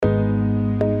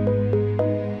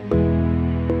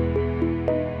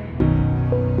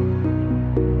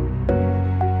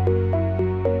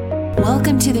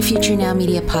Welcome to the Future Now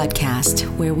Media Podcast,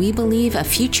 where we believe a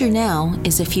future now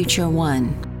is a future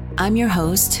one. I'm your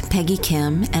host, Peggy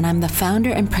Kim, and I'm the founder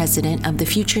and president of the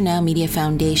Future Now Media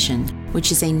Foundation,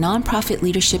 which is a nonprofit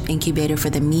leadership incubator for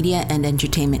the media and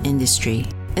entertainment industry.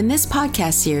 In this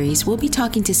podcast series, we'll be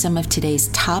talking to some of today's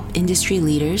top industry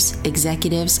leaders,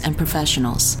 executives, and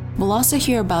professionals. We'll also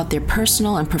hear about their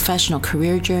personal and professional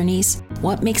career journeys,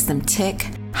 what makes them tick,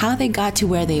 how they got to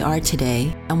where they are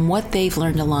today, and what they've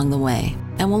learned along the way.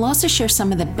 And we'll also share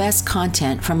some of the best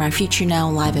content from our Future Now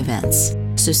live events.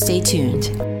 So stay tuned.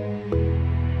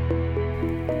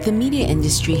 The media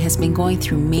industry has been going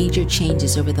through major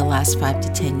changes over the last 5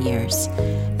 to 10 years,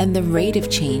 and the rate of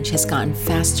change has gotten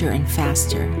faster and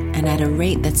faster, and at a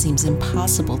rate that seems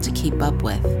impossible to keep up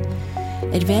with.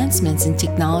 Advancements in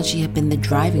technology have been the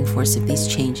driving force of these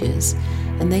changes,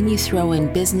 and then you throw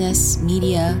in business,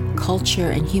 media,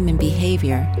 culture, and human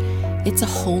behavior. It's a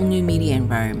whole new media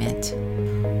environment.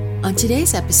 On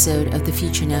today's episode of the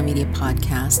Future Now Media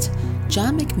Podcast,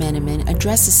 John McMenamin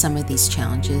addresses some of these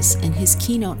challenges in his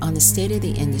keynote on the state of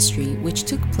the industry, which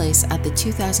took place at the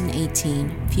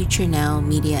 2018 Future Now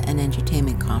Media and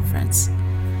Entertainment Conference.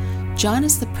 John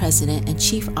is the president and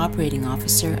chief operating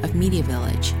officer of Media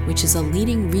Village, which is a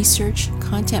leading research,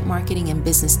 content marketing, and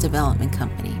business development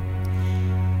company.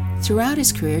 Throughout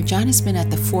his career, John has been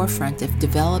at the forefront of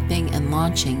developing and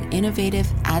launching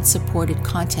innovative ad-supported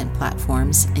content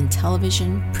platforms in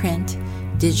television, print,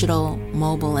 digital,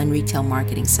 mobile, and retail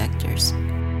marketing sectors.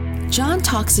 John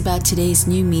talks about today's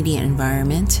new media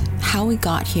environment, how we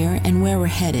got here, and where we're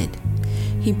headed.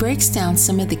 He breaks down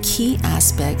some of the key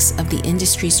aspects of the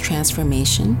industry's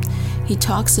transformation. He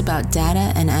talks about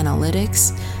data and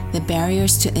analytics, the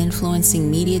barriers to influencing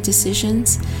media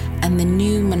decisions, and the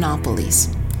new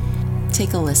monopolies.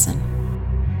 Take a listen.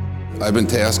 I've been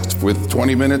tasked with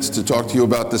 20 minutes to talk to you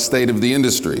about the state of the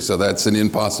industry, so that's an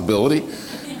impossibility.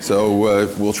 So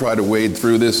we'll try to wade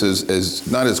through this as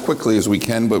not as quickly as we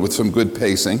can, but with some good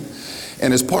pacing.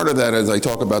 And as part of that, as I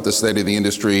talk about the state of the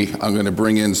industry, I'm going to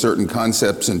bring in certain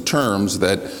concepts and terms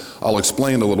that I'll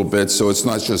explain a little bit, so it's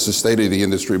not just the state of the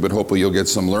industry, but hopefully you'll get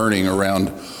some learning around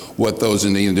what those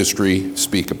in the industry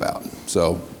speak about.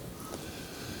 So,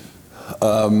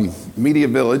 Media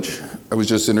Village, I was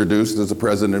just introduced as the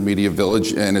president of Media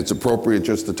Village, and it's appropriate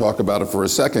just to talk about it for a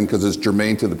second because it's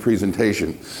germane to the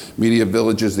presentation. Media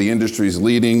Village is the industry's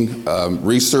leading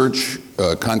research,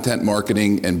 content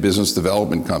marketing, and business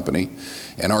development company.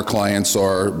 And our clients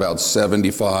are about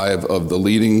 75 of the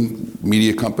leading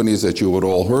media companies that you would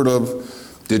all heard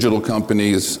of, digital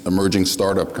companies, emerging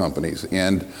startup companies.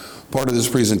 And part of this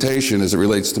presentation, as it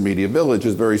relates to Media Village,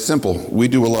 is very simple. We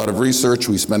do a lot of research.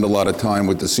 We spend a lot of time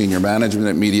with the senior management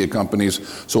at media companies.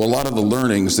 So a lot of the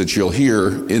learnings that you'll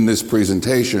hear in this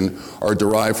presentation are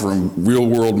derived from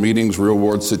real-world meetings,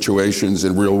 real-world situations,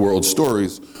 and real-world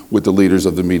stories with the leaders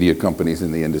of the media companies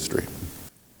in the industry.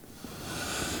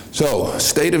 So,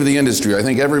 state of the industry. I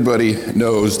think everybody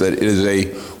knows that it is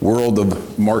a world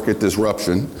of market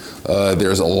disruption.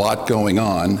 There's a lot going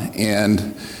on,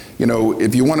 and you know,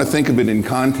 if you want to think of it in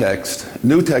context,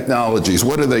 new technologies,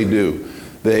 what do?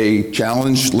 They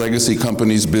challenge legacy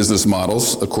companies' business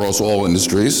models across all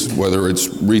industries, whether it's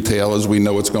retail, as we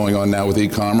know what's going on now with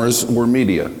e-commerce, or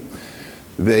media.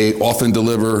 They often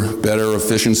deliver better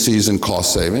efficiencies and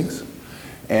cost savings.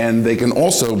 And they can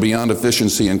also, beyond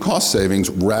efficiency and cost savings,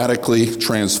 radically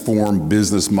transform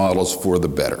business models for the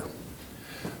better.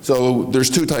 So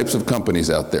there's two types of companies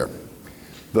out there.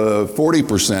 The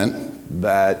 40%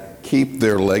 that keep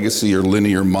their legacy or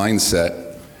linear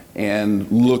mindset and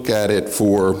look at it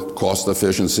for cost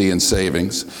efficiency and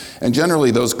savings. And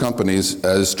generally those companies,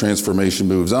 as transformation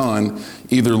moves on,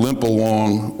 either limp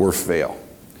along or fail.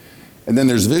 And then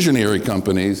there's visionary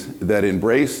companies that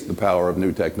embrace the power of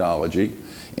new technology,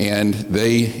 and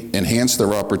they enhance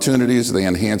their opportunities, they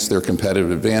enhance their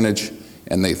competitive advantage,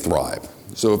 and they thrive.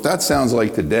 So if that sounds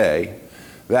like today,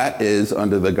 that is,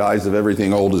 under the guise of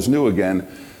everything old is new again.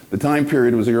 The time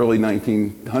period was the early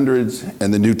 1900s,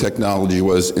 and the new technology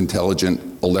was intelligent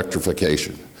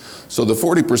electrification. So the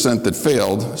 40% that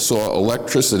failed saw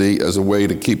electricity as a way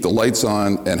to keep the lights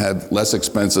on and have less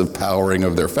expensive powering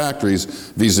of their factories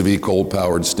vis-a-vis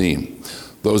coal-powered steam.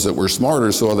 Those that were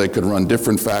smarter saw they could run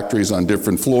different factories on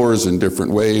different floors in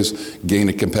different ways, gain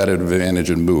a competitive advantage,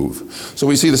 and move. So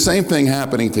we see the same thing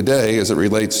happening today as it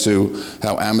relates to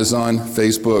how Amazon,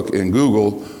 Facebook, and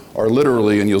Google are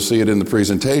literally, and you'll see it in the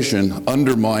presentation,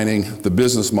 undermining the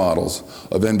business models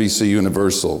of NBC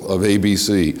Universal, of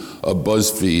ABC, of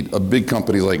BuzzFeed, of big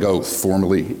companies like Oath,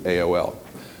 formerly AOL.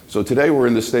 So today we're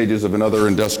in the stages of another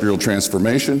industrial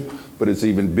transformation, but it's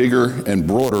even bigger and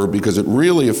broader because it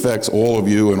really affects all of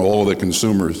you and all of the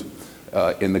consumers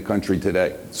in the country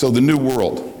today. So the new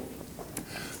world.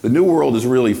 The new world is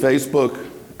really Facebook,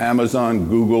 Amazon,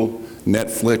 Google,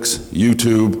 Netflix,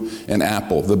 YouTube, and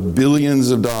Apple. The billions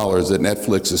of dollars that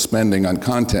Netflix is spending on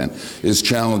content is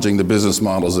challenging the business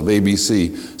models of ABC,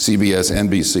 CBS,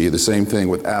 NBC. The same thing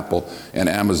with Apple and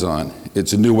Amazon.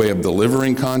 It's a new way of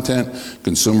delivering content.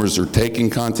 Consumers are taking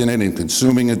content in and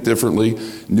consuming it differently.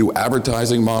 New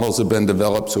advertising models have been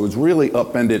developed, so it's really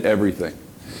upended everything.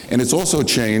 And it's also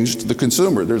changed the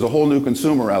consumer. There's a whole new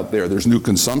consumer out there. There's new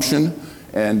consumption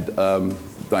and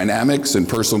dynamics and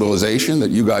personalization that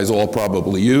you guys all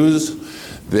probably use.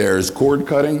 There's cord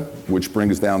cutting, which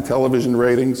brings down television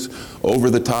ratings, over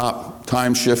the top,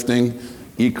 time shifting,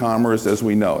 e-commerce as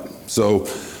we know it. So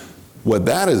what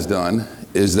that has done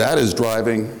is that is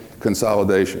driving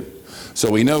consolidation. So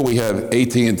we know we have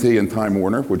AT&T and Time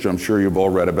Warner, which I'm sure you've all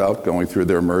read about, going through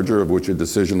their merger, of which a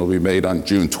decision will be made on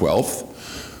June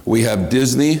 12th. We have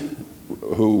Disney,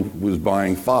 who was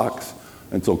buying Fox,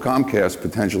 until Comcast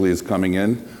potentially is coming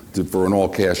in for an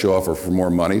all-cash offer for more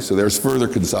money. So there's further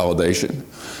consolidation.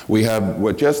 We have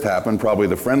what just happened, probably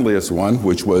the friendliest one,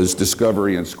 which was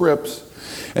Discovery and Scripps.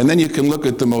 And then you can look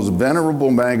at the most venerable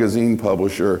magazine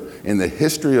publisher in the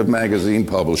history of magazine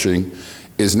publishing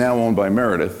is now owned by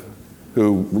Meredith,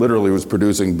 who literally was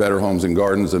producing Better Homes and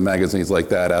Gardens and magazines like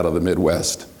that out of the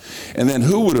Midwest. And then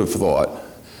who would have thought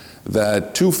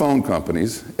that two phone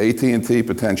companies, AT&T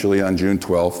potentially on June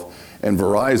 12th, and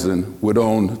Verizon would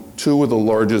own two of the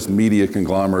largest media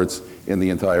conglomerates in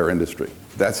the entire industry.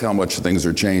 That's how much things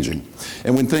are changing.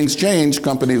 And when things change,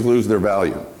 companies lose their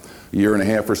value. A year and a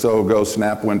half or so ago,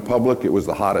 Snap went public. It was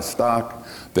the hottest stock.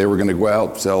 They were going to go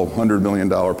out, sell $100 million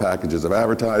packages of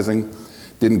advertising.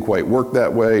 Didn't quite work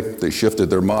that way. They shifted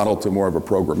their model to more of a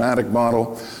programmatic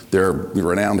model. Their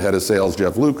renowned head of sales,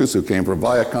 Jeff Lucas, who came from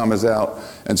Viacom, is out,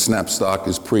 and Snap stock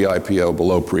is pre-IPO,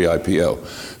 below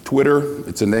pre-IPO. Twitter,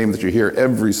 it's a name that you hear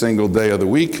every single day of the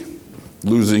week,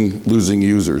 losing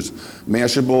users.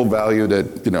 Mashable, valued at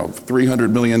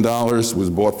 $300 million, was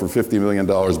bought for $50 million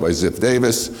by Ziff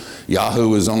Davis.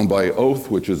 Yahoo is owned by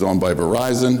Oath, which is owned by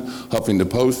Verizon.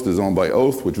 Huffington Post is owned by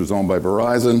Oath, which was owned by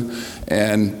Verizon.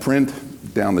 And print,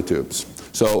 down the tubes.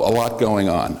 So a lot going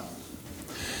on.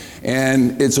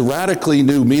 And it's a radically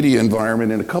new media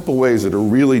environment in a couple ways that are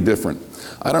really different.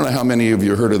 I don't know how many of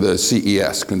you heard of the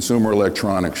CES, Consumer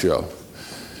Electronics Show.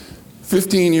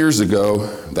 15 years ago,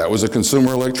 that was a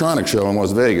consumer electronics show in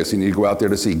Las Vegas, and you go out there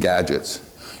to see gadgets.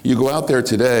 You go out there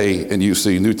today and you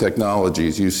see new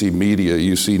technologies, you see media,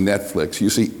 you see Netflix, you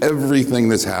see everything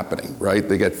that's happening, right?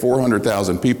 They get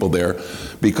 400,000 people there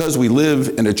because we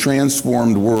live in a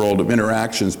transformed world of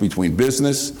interactions between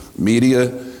business,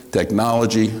 media,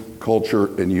 technology, culture,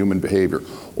 and human behavior.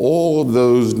 All of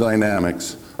those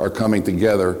dynamics are coming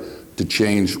together to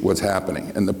change what's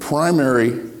happening. And the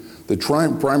primary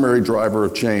driver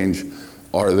of change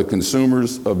are the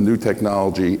consumers of new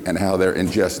technology and how they're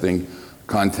ingesting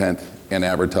content and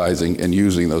advertising and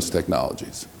using those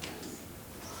technologies.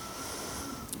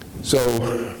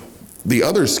 So the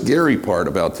other scary part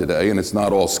about today, and it's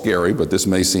not all scary, but this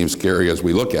may seem scary as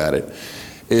we look at it,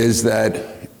 is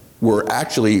that we're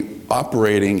actually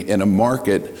operating in a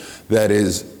market that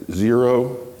is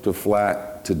zero to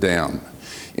flat to down.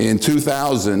 In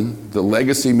 2000, the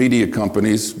legacy media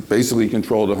companies basically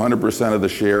controlled 100% of the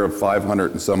share of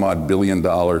 $500 and some odd billion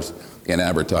in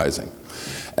advertising.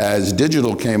 As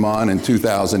digital came on in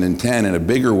 2010 in a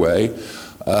bigger way,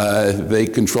 they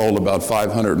controlled about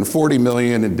 $540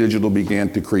 million, and digital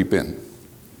began to creep in.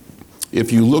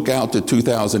 If you look out to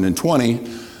 2020,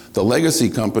 the legacy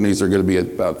companies are going to be at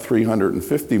about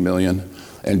 $350 million,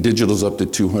 and digital's up to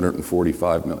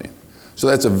 $245 million. So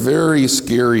that's a very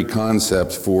scary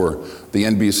concept for the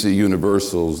NBC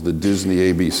Universals, the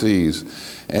Disney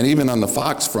ABCs. And even on the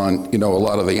Fox front, a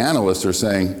lot of the analysts are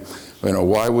saying,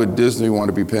 why would Disney want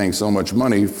to be paying so much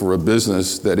money for a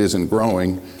business that isn't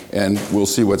growing? And we'll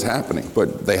see what's happening.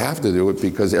 But they have to do it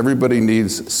because everybody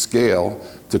needs scale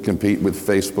to compete with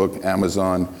Facebook,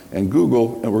 Amazon, and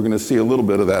Google. And we're going to see a little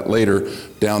bit of that later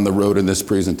down the road in this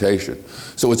presentation.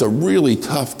 So it's a really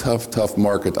tough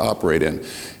market to operate in.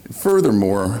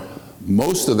 Furthermore,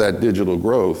 most of that digital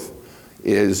growth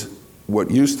is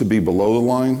what used to be below the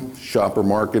line, shopper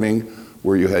marketing,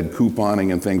 where you had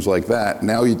couponing and things like that.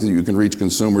 Now you can reach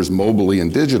consumers mobily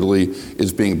and digitally,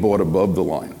 is being bought above the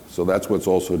line. So that's what's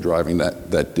also driving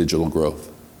that digital growth.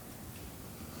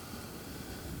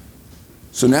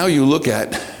 So now you look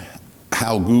at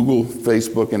how Google,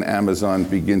 Facebook, and Amazon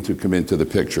begin to come into the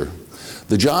picture.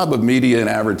 The job of media and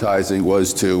advertising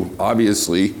was to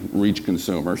obviously reach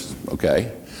consumers,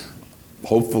 okay?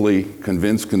 Hopefully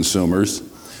convince consumers.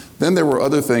 Then there were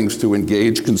other things to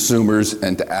engage consumers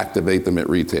and to activate them at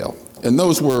retail. And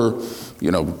those were,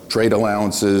 trade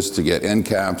allowances to get end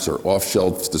caps or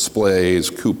off-shelf displays,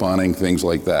 couponing, things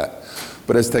like that.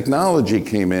 But as technology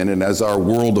came in and as our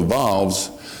world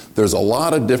evolves, there's a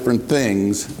lot of different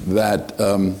things that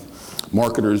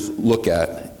marketers look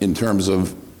at in terms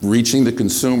of reaching the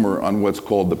consumer on what's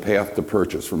called the path to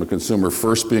purchase, from a consumer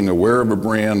first being aware of a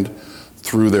brand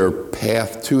through their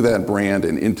path to that brand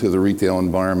and into the retail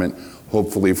environment,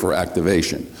 hopefully for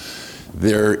activation.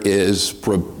 There is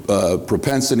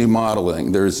propensity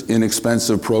modeling, there's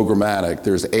inexpensive programmatic,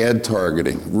 there's ad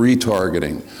targeting,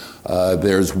 retargeting,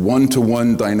 there's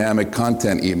one-to-one dynamic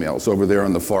content emails over there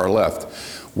on the far left.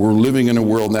 We're living in a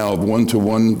world now of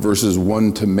one-to-one versus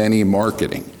one-to-many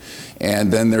marketing.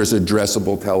 And then there's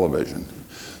addressable television.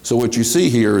 So what you see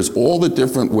here is all the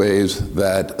different ways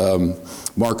that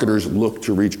marketers look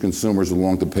to reach consumers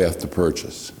along the path to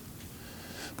purchase.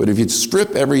 But if you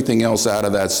strip everything else out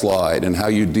of that slide and how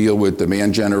you deal with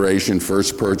demand generation,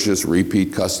 first purchase,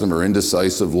 repeat customer,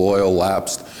 indecisive, loyal,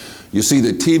 lapsed, you see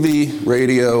that TV,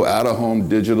 radio, out-of-home,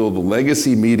 digital, the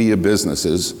legacy media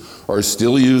businesses are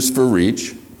still used for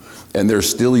reach, and they're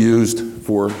still used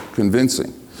for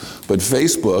convincing. But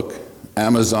Facebook,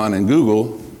 Amazon, and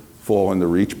Google fall in the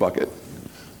reach bucket.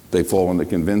 They fall in the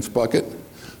convince bucket.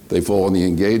 They fall in the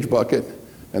engage bucket.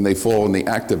 And they fall in the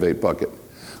activate bucket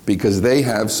because they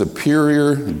have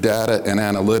superior data and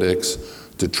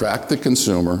analytics to track the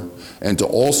consumer and to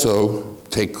also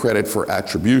take credit for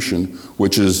attribution,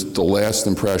 which is the last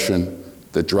impression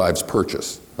that drives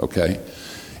purchase, okay?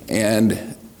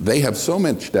 And they have so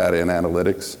much data and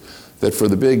analytics that for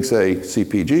the big, say,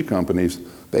 CPG companies,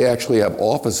 they actually have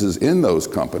offices in those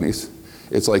companies.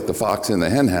 It's like the fox in the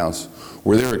hen house,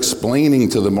 where they're explaining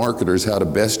to the marketers how to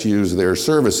best use their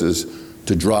services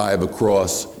to drive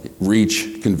across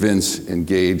reach, convince,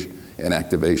 engage, and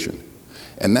activation.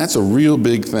 And that's a real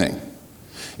big thing.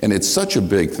 And it's such a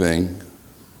big thing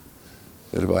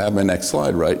that if I have my next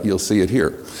slide right, you'll see it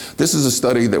here. This is a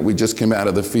study that we just came out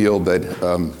of the field that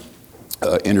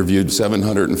interviewed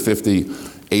 750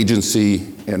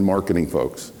 agency and marketing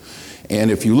folks.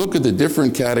 And if you look at the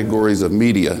different categories of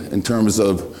media in terms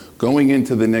of going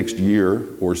into the next year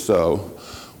or so,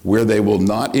 where they will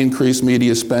not increase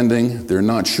media spending, they're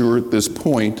not sure at this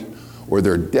point, or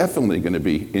they're definitely going to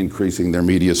be increasing their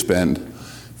media spend,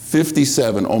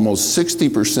 57, almost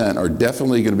 60% are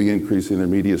definitely going to be increasing their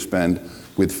media spend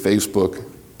with Facebook,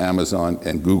 Amazon,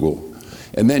 and Google.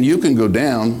 And then you can go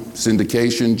down,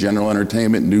 syndication, general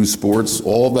entertainment, news, sports,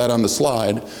 all of that on the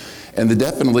slide, and the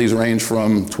definitely's range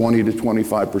from 20 to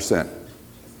 25%.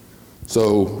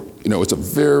 So, it's a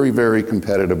very, very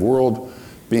competitive world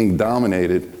being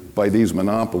dominated by these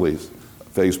monopolies,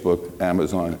 Facebook,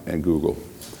 Amazon, and Google.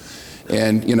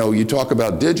 And, you talk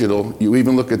about digital, you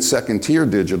even look at second-tier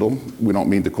digital, we don't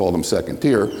mean to call them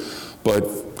second-tier,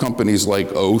 but companies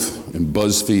like Oath and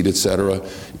BuzzFeed, et cetera,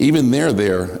 even they're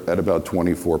there at about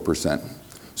 24%.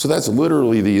 So that's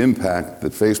literally the impact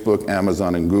that Facebook,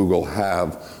 Amazon, and Google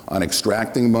have on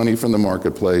extracting money from the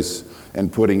marketplace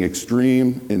and putting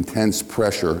extreme, intense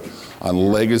pressure on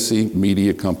legacy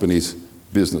media companies'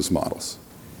 business models.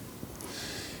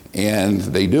 And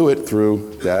they do it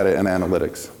through data and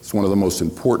analytics. It's one of the most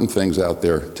important things out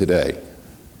there today.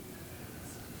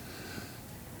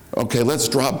 Okay, let's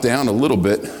drop down a little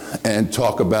bit and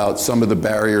talk about some of the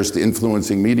barriers to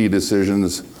influencing media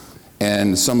decisions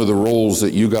and some of the roles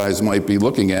that you guys might be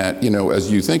looking at,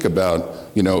 as you think about,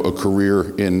 a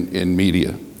career in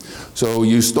media. So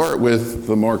you start with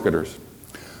the marketers.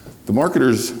 The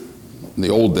marketers in the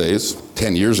old days,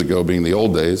 10 years ago being the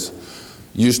old days,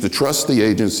 used to trust the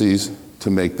agencies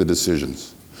to make the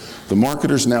decisions. The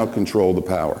marketers now control the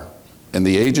power, and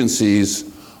the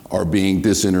agencies are being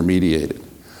disintermediated.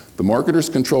 The marketers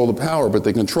control the power, but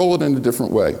they control it in a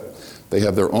different way. They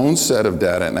have their own set of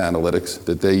data and analytics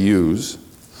that they use.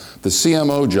 The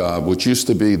CMO job, which used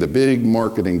to be the big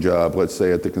marketing job, let's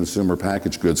say at the consumer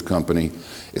packaged goods company,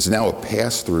 is now a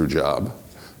pass-through job.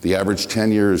 The average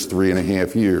tenure is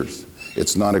 3.5 years.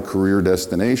 It's not a career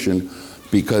destination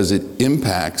because it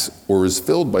impacts or is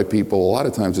filled by people a lot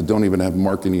of times that don't even have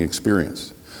marketing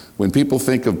experience. When people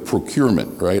think of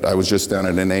procurement, right? I was just down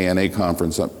at an ANA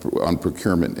conference on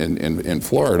procurement in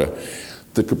Florida.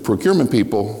 The procurement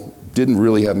people didn't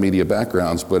really have media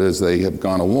backgrounds, but as they have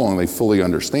gone along, they fully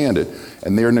understand it,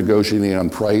 and they're negotiating on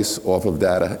price off of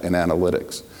data and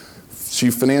analytics.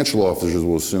 Chief financial officers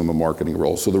will assume a marketing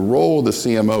role. So the role of the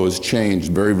CMO has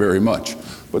changed very, very much,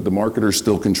 but the marketers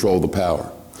still control the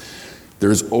power.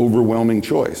 There's overwhelming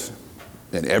choice,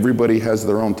 and everybody has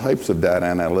their own types of data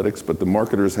analytics, but the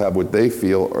marketers have what they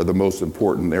feel are the most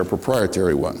important, their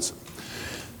proprietary ones.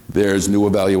 There's new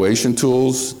evaluation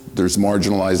tools, there's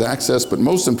marginalized access, but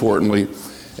most importantly,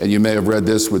 and you may have read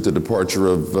this with the departure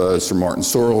of Sir Martin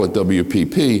Sorrell at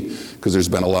WPP, because there's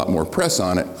been a lot more press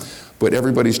on it, but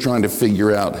everybody's trying to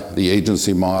figure out the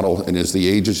agency model, and is the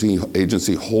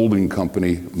agency holding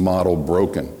company model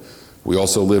broken? We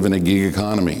also live in a gig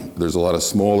economy. There's a lot of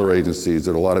smaller agencies,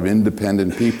 there are a lot of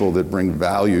independent people that bring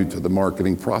value to the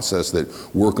marketing process that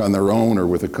work on their own or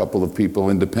with a couple of people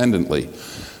independently.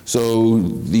 So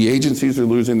the agencies are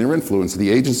losing their influence.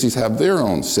 The agencies have their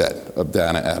own set of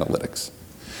data analytics.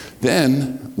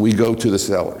 Then we go to the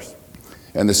sellers.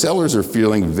 And the sellers are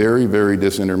feeling very, very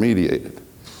disintermediated.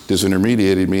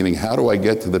 Disintermediated meaning, how do I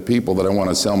get to the people that I want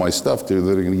to sell my stuff to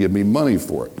that are going to give me money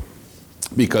for it?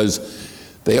 Because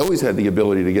they always had the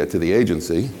ability to get to the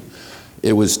agency.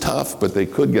 It was tough, but they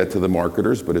could get to the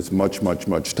marketers, but it's much, much,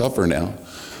 much tougher now.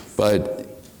 But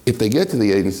if they get to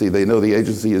the agency, they know the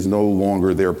agency is no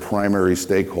longer their primary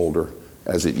stakeholder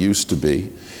as it used to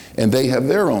be, and they have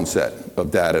their own set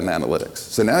of data and analytics.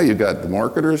 So now you've got the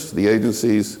marketers, the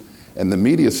agencies, and the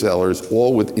media sellers,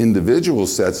 all with individual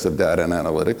sets of data and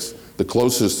analytics. The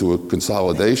closest to a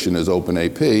consolidation is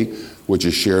OpenAP, which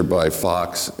is shared by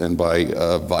Fox and by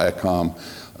Viacom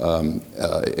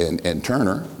and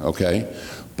Turner, okay?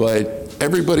 But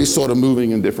everybody's sort of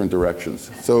moving in different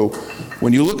directions. So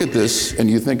when you look at this and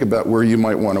you think about where you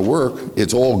might want to work,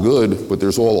 it's all good, but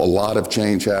there's a lot of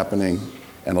change happening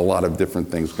and a lot of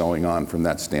different things going on from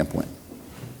that standpoint.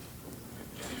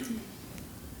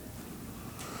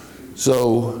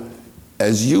 So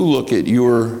as you look at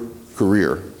your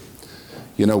career,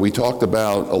 you know, we talked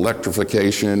about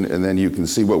electrification, and then you can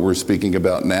see what we're speaking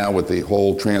about now with the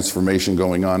whole transformation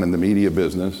going on in the media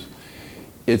business.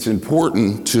 It's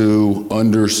important to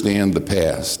understand the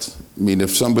past. I mean,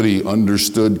 if somebody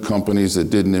understood companies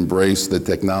that didn't embrace the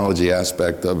technology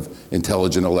aspect of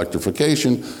intelligent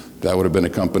electrification, that would have been a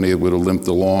company that would have limped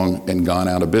along and gone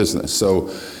out of business.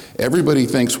 So everybody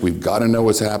thinks we've got to know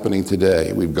what's happening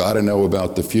today. We've got to know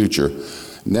about the future.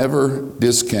 Never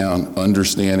discount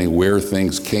understanding where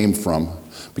things came from,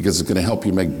 because it's going to help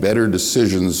you make better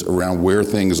decisions around where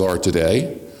things are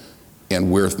today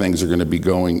and where things are going to be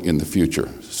going in the future.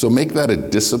 So make that a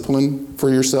discipline for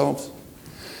yourselves.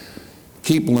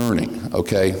 Keep learning,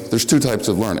 okay? There's two types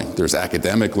of learning. There's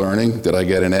academic learning. Did I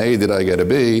get an A? Did I get a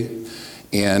B?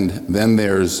 And then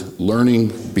there's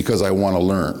learning because I want to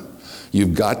learn.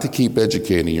 You've got to keep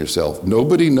educating yourself.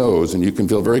 Nobody knows, and you can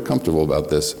feel very comfortable about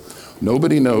this,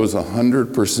 nobody knows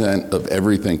 100% of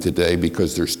everything today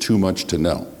because there's too much to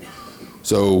know.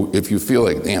 So if you feel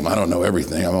like, damn, I don't know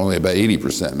everything, I'm only about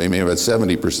 80%, maybe about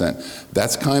 70%,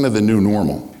 that's kind of the new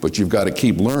normal. But you've got to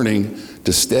keep learning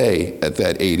to stay at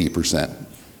that 80%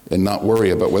 and not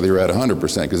worry about whether you're at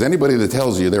 100%, because anybody that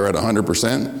tells you they're at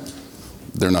 100%,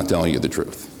 they're not telling you the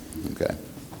truth, okay?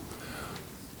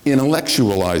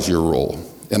 Intellectualize your role.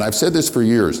 And I've said this for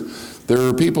years. There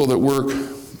are people that work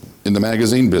in the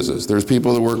magazine business. There's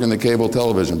people that work in the cable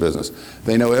television business.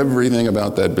 They know everything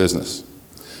about that business.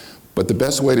 But the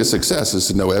best way to success is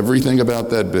to know everything about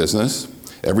that business,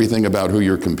 everything about who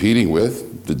you're competing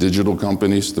with, the digital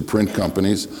companies, the print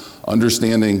companies,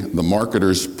 understanding the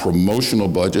marketers' promotional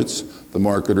budgets, the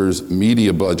marketers'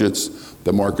 media budgets,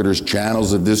 the marketers'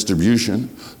 channels of distribution,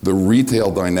 the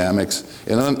retail dynamics.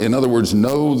 In other words,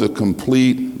 know the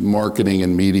complete marketing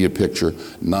and media picture,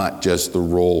 not just the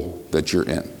role that you're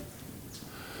in.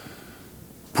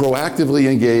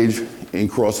 Proactively engage in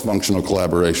cross-functional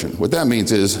collaboration. What that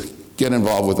means is get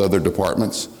involved with other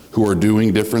departments who are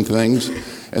doing different things,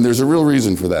 and there's a real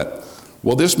reason for that.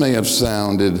 Well, this may have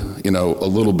sounded, a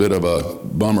little bit of a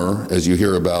bummer as you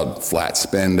hear about flat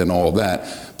spend and all of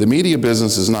that. The media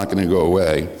business is not going to go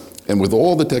away, and with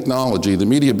all the technology, the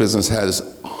media business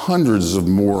has hundreds of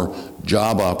more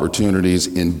job opportunities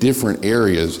in different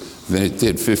areas than it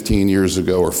did 15 years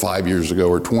ago or 5 years ago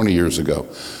or 20 years ago.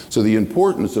 So the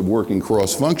importance of working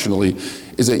cross-functionally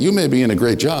is that you may be in a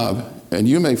great job and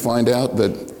you may find out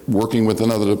that working with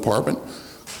another department,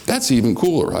 that's even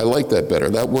cooler. I like that better.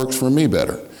 That works for me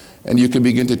better. And you can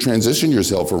begin to transition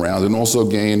yourself around and also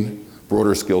gain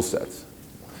broader skill sets.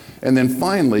 And then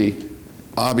finally,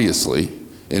 obviously,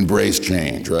 embrace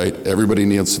change, right? Everybody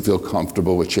needs to feel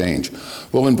comfortable with change.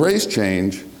 Well, embrace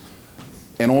change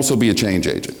and also be a change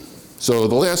agent. So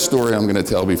the last story I'm going to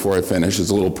tell before I finish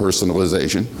is a little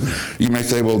personalization. You may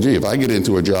say, well, gee, if I get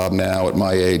into a job now at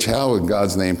my age, how in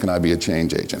God's name can I be a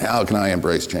change agent? How can I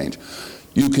embrace change?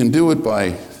 You can do it by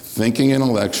thinking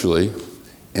intellectually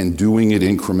and doing it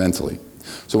incrementally.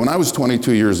 So when I was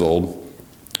 22 years old,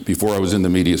 before I was in the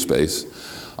media space,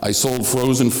 I sold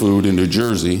frozen food in New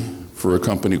Jersey for a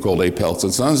company called A. Peltz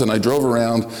 & Sons, and I drove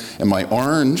around in my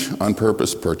orange, on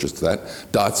purpose purchased that,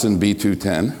 Datsun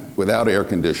B210 without air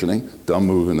conditioning, dumb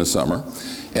move in the summer,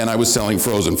 and I was selling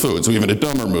frozen food, so even a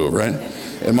dumber move, right?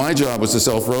 And my job was to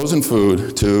sell frozen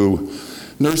food to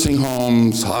nursing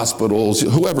homes, hospitals,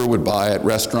 whoever would buy it,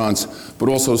 restaurants, but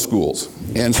also schools.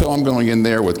 And so I'm going in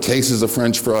there with cases of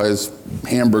French fries,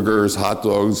 hamburgers, hot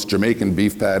dogs, Jamaican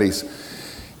beef patties.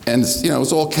 And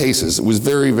it's all cases. It was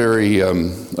very, very,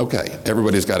 okay,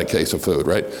 everybody's got a case of food,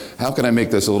 right? How can I make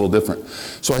this a little different?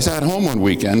 So I sat home one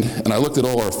weekend and I looked at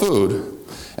all our food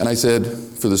and I said,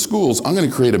 for the schools, I'm going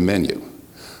to create a menu.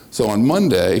 So on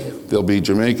Monday, there'll be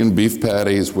Jamaican beef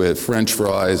patties with French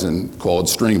fries and called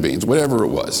string beans, whatever it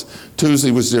was. Tuesday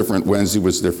was different, Wednesday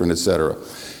was different, et cetera.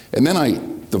 And then I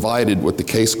divided what the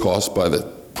case cost by the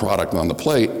product on the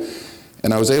plate,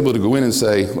 and I was able to go in and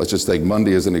say, let's just take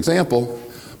Monday as an example.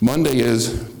 Monday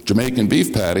is Jamaican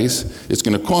beef patties. It's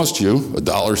going to cost you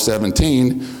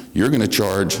 $1.17. You're going to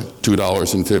charge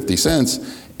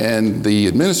 $2.50. And the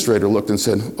administrator looked and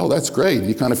said, oh, that's great.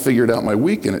 You kind of figured out my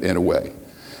week in a way.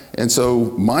 And so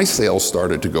my sales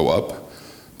started to go up.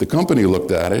 The company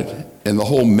looked at it, and the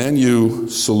whole menu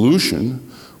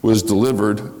solution was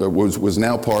delivered, was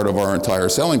now part of our entire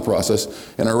selling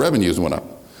process, and our revenues went up.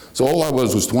 So all I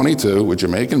was 22 with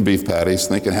Jamaican beef patties,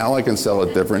 thinking how I can sell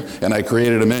it different, and I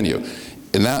created a menu.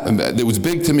 And that it was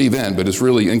big to me then, but it's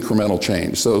really incremental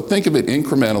change. So think of it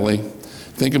incrementally,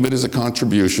 think of it as a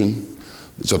contribution.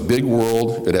 It's a big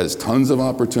world, it has tons of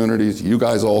opportunities. You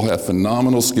guys all have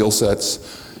phenomenal skill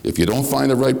sets. If you don't find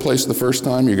the right place the first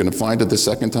time, you're going to find it the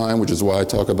second time, which is why I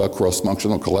talk about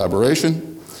cross-functional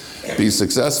collaboration. Be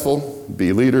successful,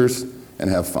 be leaders, and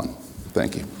have fun.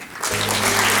 Thank you.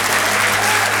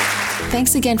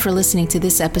 Thanks again for listening to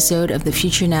this episode of the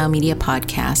Future Now Media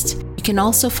Podcast. You can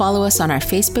also follow us on our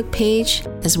Facebook page,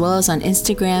 as well as on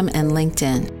Instagram and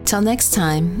LinkedIn. Till next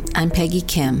time, I'm Peggy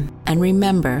Kim. And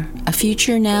remember, a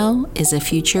future now is a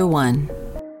future one.